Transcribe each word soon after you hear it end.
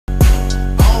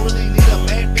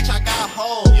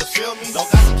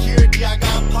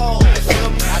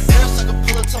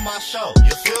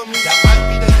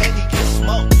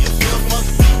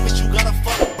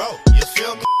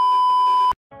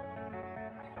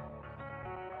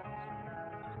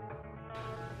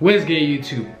What's good,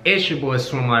 YouTube? It's your boy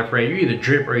Swim Life Ray. You either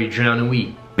drip or you drown, and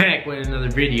we back with another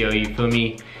video, you feel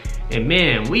me? And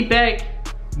man, we back,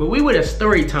 but we with a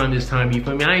story time this time, you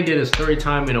feel me? I ain't did a story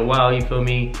time in a while, you feel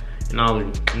me? And all the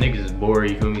niggas is bored,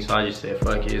 you feel me? So I just said,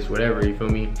 fuck it, it's whatever, you feel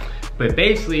me? But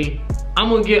basically, I'm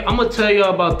gonna tell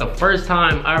y'all about the first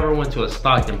time I ever went to a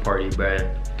Stockton party,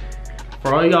 bruh.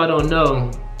 For all y'all don't know,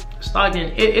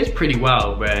 Stockton, it's pretty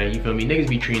wild, bruh, you feel me? Niggas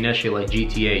be treating that shit like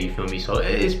GTA, you feel me? So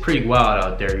it's pretty wild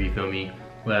out there, you feel me?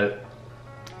 But,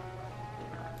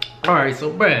 alright,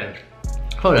 so bruh,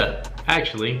 hold up.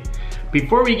 Actually,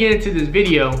 before we get into this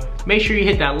video, make sure you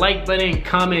hit that like button,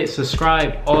 comment,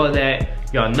 subscribe, all of that.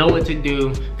 Y'all know what to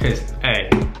do, cause,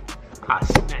 hey, I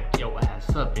smack your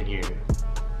ass up in here.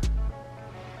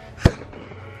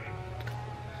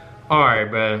 Alright,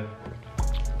 bruh.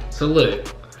 So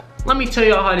look. Let me tell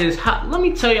y'all how this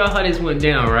went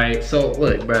down, right? So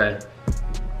look, bruh.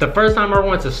 The first time I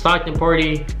went to Stockton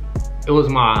party, it was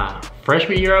my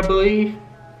freshman year, I believe.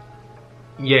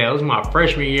 Yeah, it was my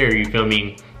freshman year, you feel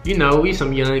me? You know, we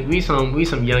some youngins, you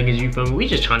feel me? We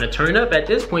just trying to turn up at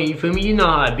this point, you feel me? You know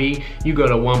how it be. You go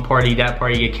to one party, that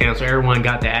party get canceled, everyone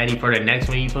got the addy for the next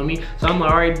one, you feel me? So I'm like,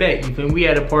 alright, bet, you feel me? We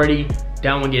had a party,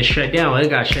 that one get shut down. It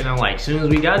got shut down like as soon as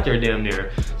we got there, damn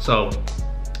near. So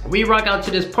we rock out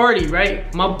to this party, right?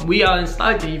 We out in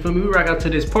Stockton, you feel me? We rock out to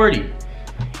this party.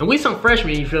 And we some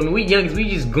freshmen, you feel me? We youngins,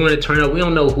 we just going to turn up. We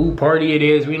don't know who party it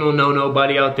is. We don't know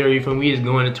nobody out there, you feel me? We just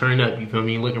going to turn up, you feel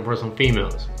me? Looking for some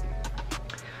females.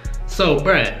 So,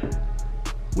 bruh,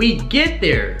 we get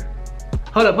there.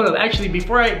 Hold up. Actually,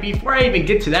 before I even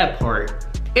get to that part,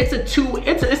 it's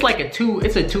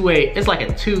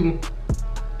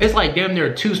like damn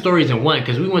near 2 stories in one,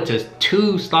 because we went to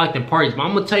 2 Stockton parties. But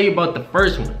I'm gonna tell you about the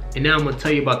first one, and now I'm gonna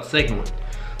tell you about the second one.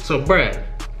 So, bruh,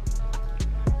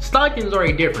 Stockton's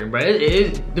already different,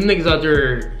 bruh. Them niggas out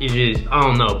there is just, I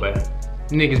don't know, bruh.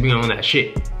 Niggas be on that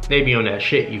shit. They be on that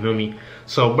shit, you feel me?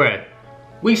 So, bruh,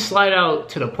 we slide out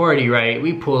to the party, right?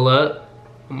 We pull up.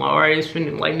 I'm alright, it's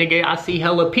finna, like, nigga, I see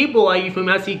hella people, like, you feel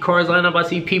me? I see cars lined up, I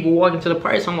see people walking to the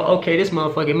party, so I'm like, okay, this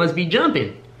motherfucker must be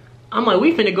jumping. I'm like,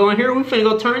 we finna go in here, we finna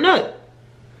go turn up.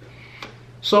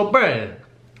 So, bruh,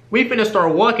 we finna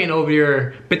start walking over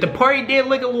here, but the party did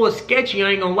look a little sketchy, I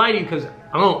ain't gonna lie to you, because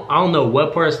I don't know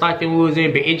what part of Stockton we was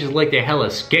in, but it just looked at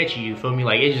hella sketchy, you feel me?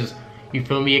 Like, it just, you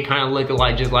feel me? It kind of looked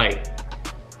like,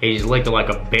 it just looked like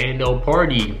a bando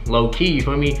party, low key, you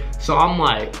feel me? So I'm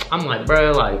like,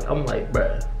 bruh,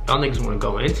 y'all niggas wanna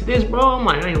go into this, bro? I'm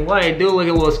like, I ain't gonna lie, it do look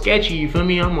a little sketchy, you feel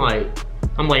me? I'm like,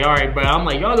 alright, bro. I'm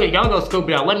like, y'all go scope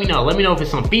it out. Let me know if it's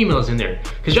some females in there.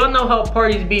 Cause y'all know how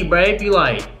parties be, bro. It be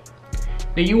like,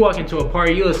 then you walk into a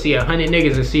party, you'll see 100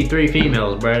 niggas and see 3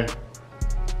 females, bro.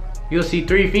 You'll see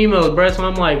 3 females, bro. So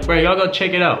I'm like, bro, y'all go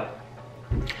check it out.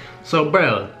 So,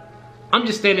 bro, I'm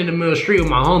just standing in the middle of the street with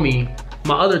my homie.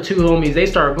 My other 2 homies, they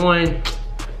start going,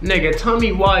 nigga, tell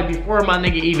me why before my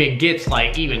nigga even gets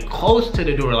like even close to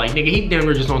the door. Like, nigga, he damn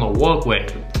near just on the walkway.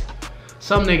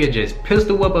 Some nigga just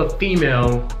pistol whip a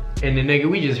female, and the nigga,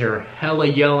 we just hear hella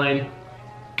yelling,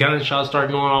 gunshots start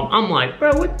going off. I'm like,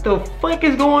 bro, what the fuck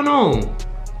is going on?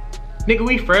 Nigga,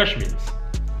 we freshmen.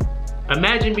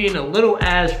 Imagine being a little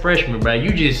ass freshman, bro. You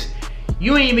ain't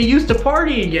even used to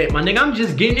partying yet, my nigga. I'm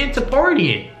just getting into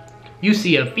partying. You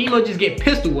see a female just get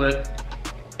pistol whipped,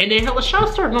 and then hella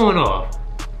shots start going off.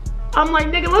 I'm like,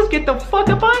 nigga, let's get the fuck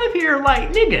up out of here,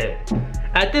 like, nigga.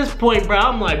 At this point, bro,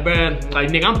 I'm like, bro, like,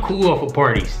 nigga, I'm cool off of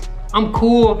parties. I'm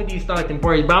cool off of these Stockton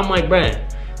parties, but I'm like, bro,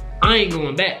 I ain't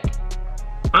going back.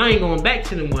 I ain't going back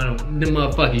to them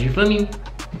motherfuckers, you feel me?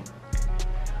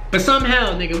 But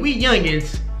somehow, nigga, we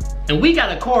youngins, and we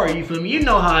got a car, you feel me? You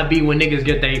know how it be when niggas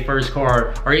get their first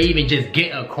car, or even just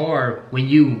get a car when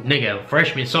you, nigga,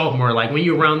 freshman, sophomore, like when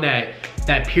you around that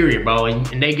period, bro,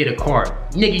 and they get a car.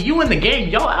 Nigga, you in the game,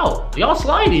 y'all out. Y'all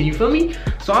sliding, you feel me?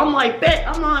 So I'm like, bet,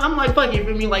 I'm like, fuck it, you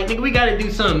feel me? Like, nigga, we gotta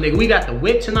do something, nigga. We got the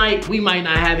whip tonight, we might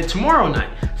not have it tomorrow night.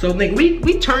 So, nigga,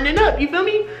 we turning up, you feel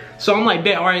me? So I'm like,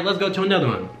 bet, all right, let's go to another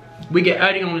one. We get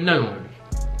adding on another one.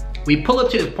 We pull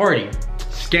up to this party,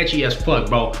 sketchy as fuck,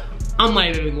 bro. I'm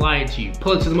not even lying to you.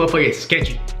 Pull up to the motherfucker, it's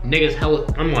sketchy. Niggas hella,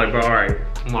 I'm like, bro, all right.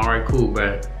 I'm like, all right, cool,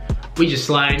 bro. We just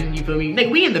sliding, you feel me?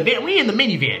 Nigga, we in the van, we in the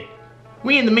minivan.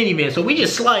 We in the minivan, so we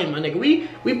just sliding, my nigga.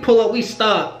 We pull up, we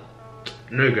stop.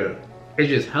 Nigga, it's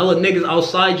just hella niggas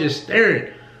outside just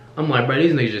staring. I'm like, bro,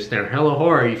 these niggas just staring hella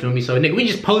hard, you feel me? So, nigga, we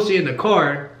just posted in the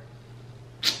car.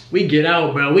 We get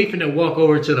out, bro. We finna walk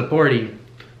over to the party.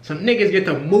 Some niggas get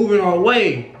to moving our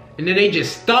way. And then they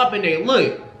just stop and they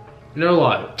look. And they're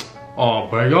like, oh,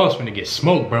 bro, y'all's finna get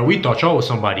smoked, bro. We thought y'all was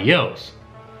somebody else.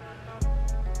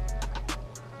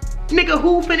 Nigga,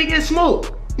 who finna get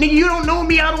smoked? Nigga, you don't know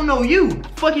me, I don't know you. The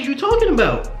fuck is you talking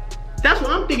about? That's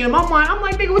what I'm thinking in my mind. I'm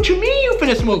like, nigga, what you mean you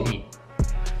finna smoke me?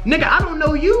 Nigga, I don't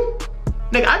know you.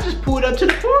 Nigga, I just pulled up to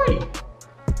the party.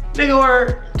 Nigga,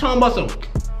 or talking about some,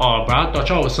 oh, bro, I thought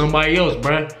y'all was somebody else,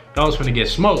 bro. Y'all was finna get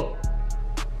smoked.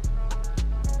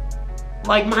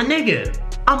 Like, my nigga,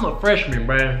 I'm a freshman,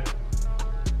 bro.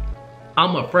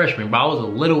 I'm a freshman, bro. I was a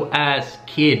little ass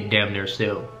kid damn near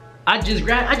still. I just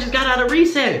got out of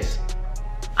recess.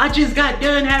 I just got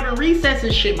done having recess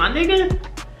and shit, my nigga.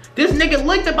 This nigga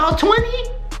looked about 20.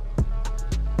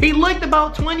 He looked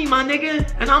about 20, my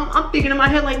nigga. And I'm thinking in my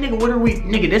head like, nigga, what are we,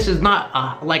 nigga, this is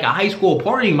not like a high school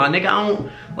party, my nigga. I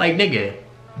don't, like, nigga.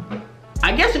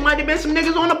 I guess it might have been some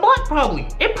niggas on the block probably.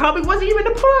 It probably wasn't even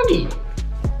a party.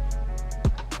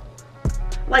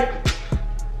 Like,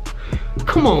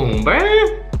 come on,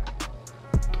 bruh.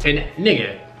 And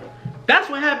nigga, that's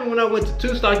what happened when I went to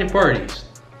 2 Stockton parties.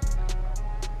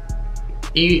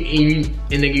 And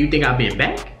nigga, you think I've been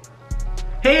back?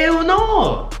 Hell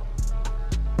no.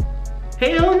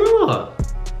 Hell no.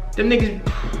 Them niggas,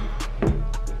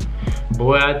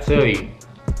 boy, I tell you,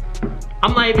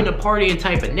 I'm not even a partying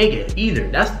type of nigga either.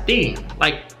 That's the thing.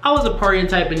 Like, I was a partying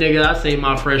type of nigga, I say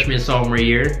my freshman, sophomore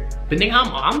year. But nigga,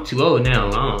 I'm too old now.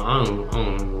 I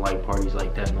don't like parties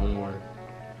like that no more.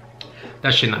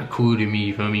 That shit not cool to me,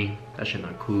 you feel me? That shit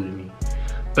not cool to me.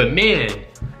 But man,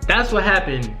 that's what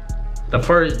happened the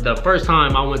first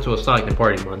time I went to a Stockton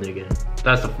party, my nigga.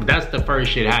 That's the first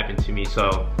shit happened to me.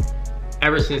 So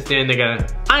ever since then,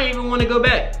 nigga, I ain't even want to go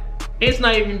back. It's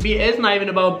not even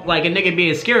about like a nigga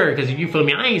being scared, cause you feel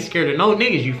me, I ain't scared of no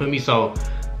niggas, you feel me? So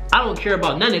I don't care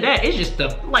about none of that. It's just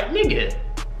the like nigga,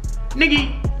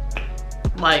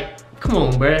 like, come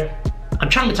on, bruh. I'm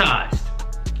traumatized.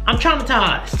 I'm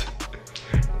traumatized.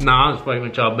 Nah, I'm just fucking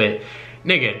with y'all, but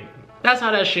nigga, that's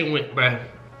how that shit went, bruh.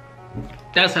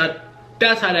 That's how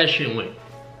that shit went.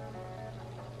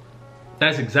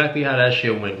 That's exactly how that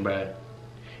shit went, bruh.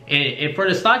 And for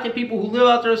the Stockton people who live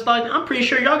out there in Stockton, I'm pretty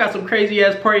sure y'all got some crazy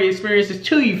ass party experiences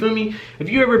too, you feel me? If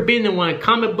you ever been in one,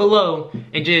 comment below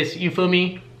and just, you feel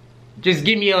me? Just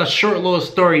give me a short little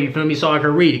story, you feel me, so I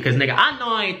can read it. Cause nigga, I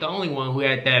know I ain't the only one who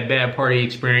had that bad party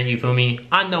experience, you feel me?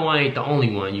 I know I ain't the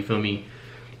only one, you feel me?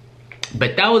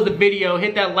 But that was the video.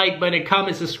 Hit that like button,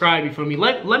 comment, subscribe, you feel me?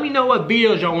 Let me know what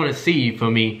videos y'all wanna see, you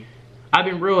feel me? I've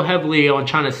been real heavily on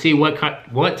trying to see what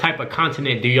type of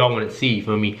content do y'all wanna see, you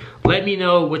feel me? Let me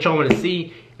know what y'all wanna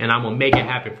see and I'm gonna make it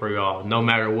happen for y'all, no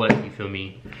matter what, you feel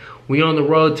me? We on the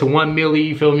road to 1 million,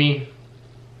 you feel me?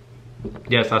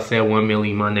 Yes, I said 1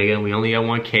 million, my nigga. We only at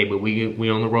 1K, but we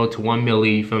on the road to 1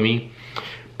 million, you feel me?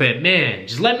 But man,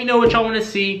 just let me know what y'all wanna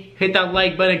see. Hit that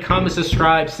like button, comment,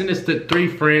 subscribe, send us to 3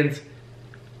 friends.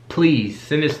 Please,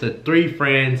 send us to 3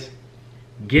 friends.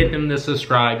 Get them to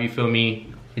subscribe, you feel me?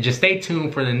 And just stay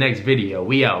tuned for the next video.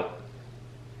 We out.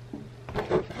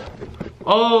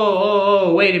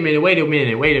 Oh, wait a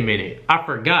minute. I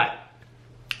forgot.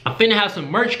 I'm finna have some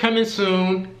merch coming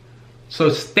soon. So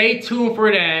stay tuned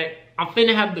for that. I'm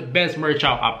finna have the best merch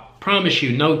out. I promise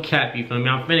you, no cap, you feel me?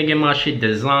 I'm finna get my shit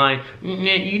designed.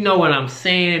 Man, you know what I'm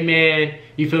saying, man.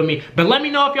 You feel me? But let me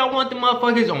know if y'all want the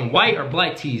motherfuckers on white or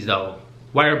black tees, though.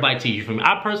 White or black tees, you feel me?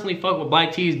 I personally fuck with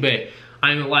black tees, but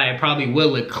I ain't gonna lie, it probably will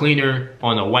look cleaner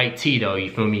on a white tee, though,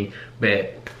 you feel me?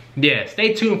 But yeah,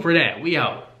 stay tuned for that. We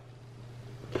out.